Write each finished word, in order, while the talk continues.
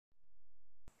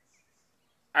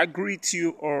I greet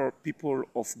you all people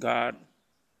of God.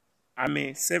 I'm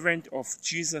a servant of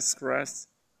Jesus Christ,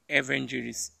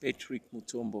 Evangelist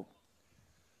Patrick.Mutombo.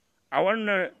 I want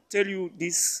to tell you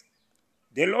this.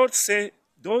 The Lord said,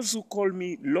 those who call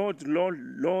me Lord, Lord,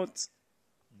 Lord,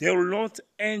 they will not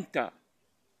enter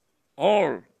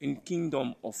all in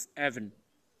kingdom of heaven.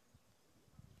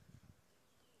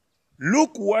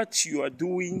 Look what you are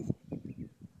doing,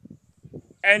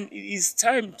 and it is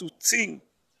time to think.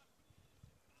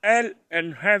 Hell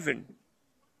and heaven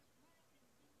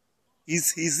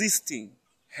is existing.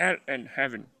 Hell and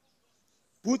heaven.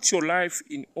 Put your life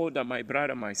in order, my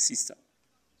brother, my sister.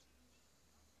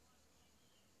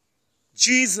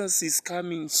 Jesus is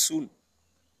coming soon.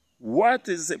 What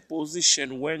is the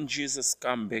position when Jesus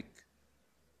comes back?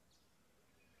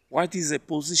 What is the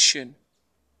position?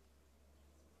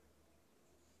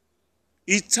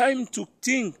 It's time to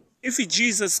think. If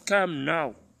Jesus comes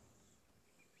now,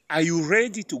 are you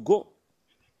ready to go?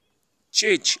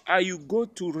 Church, are you go?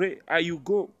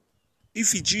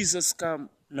 If Jesus comes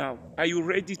now, are you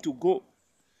ready to go?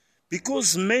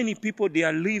 Because many people, they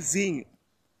are living.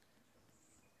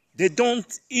 They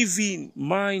don't even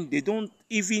mind. They don't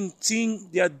even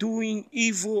think. They are doing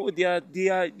evil. They are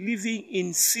living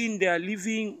in sin. They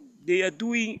are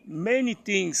doing many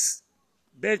things,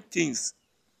 bad things.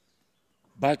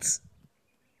 But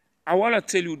I want to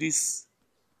tell you this.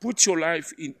 Put your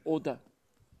life in order.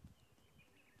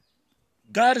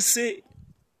 God said,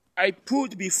 I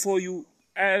put before you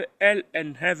hell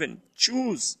and heaven.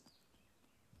 Choose.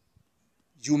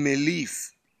 You may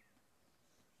live.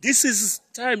 This is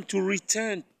time to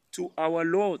return to our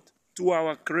Lord, to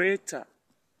our Creator,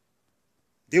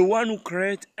 the one who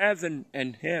created heaven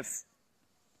and earth.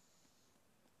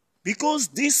 Because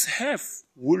this earth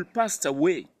will pass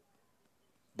away,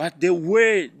 but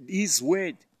His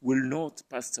word will not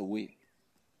pass away.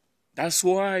 That's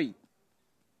why,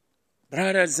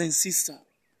 brothers and sisters,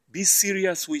 be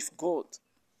serious with God.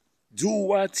 Do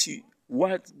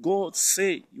what God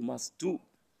say you must do.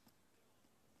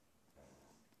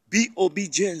 Be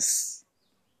obedient.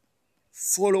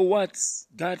 Follow what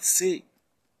God say.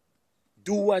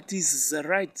 Do what is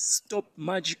right. Stop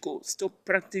magical. Stop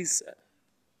practice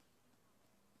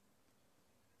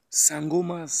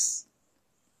sangomas.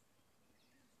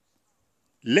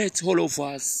 Let all of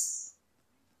us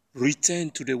return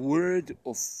to the word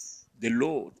of the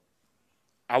Lord,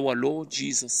 our Lord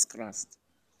Jesus Christ.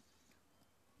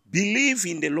 Believe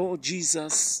in the Lord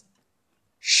Jesus,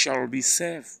 shall be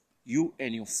saved, you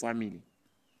and your family.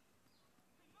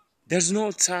 There's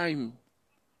no time.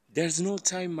 There's no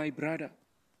time, my brother.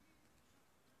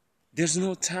 There's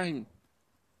no time.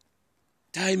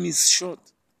 Time is short.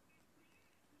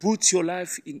 Put your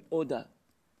life in order.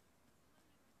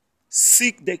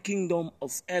 Seek the kingdom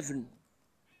of heaven.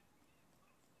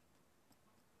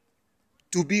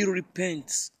 To be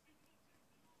repent.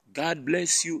 God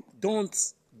bless you.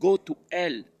 Don't go to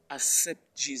hell.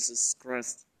 Accept Jesus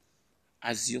Christ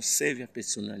as your Savior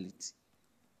personality.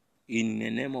 In the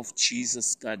name of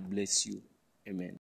Jesus, God bless you. Amen.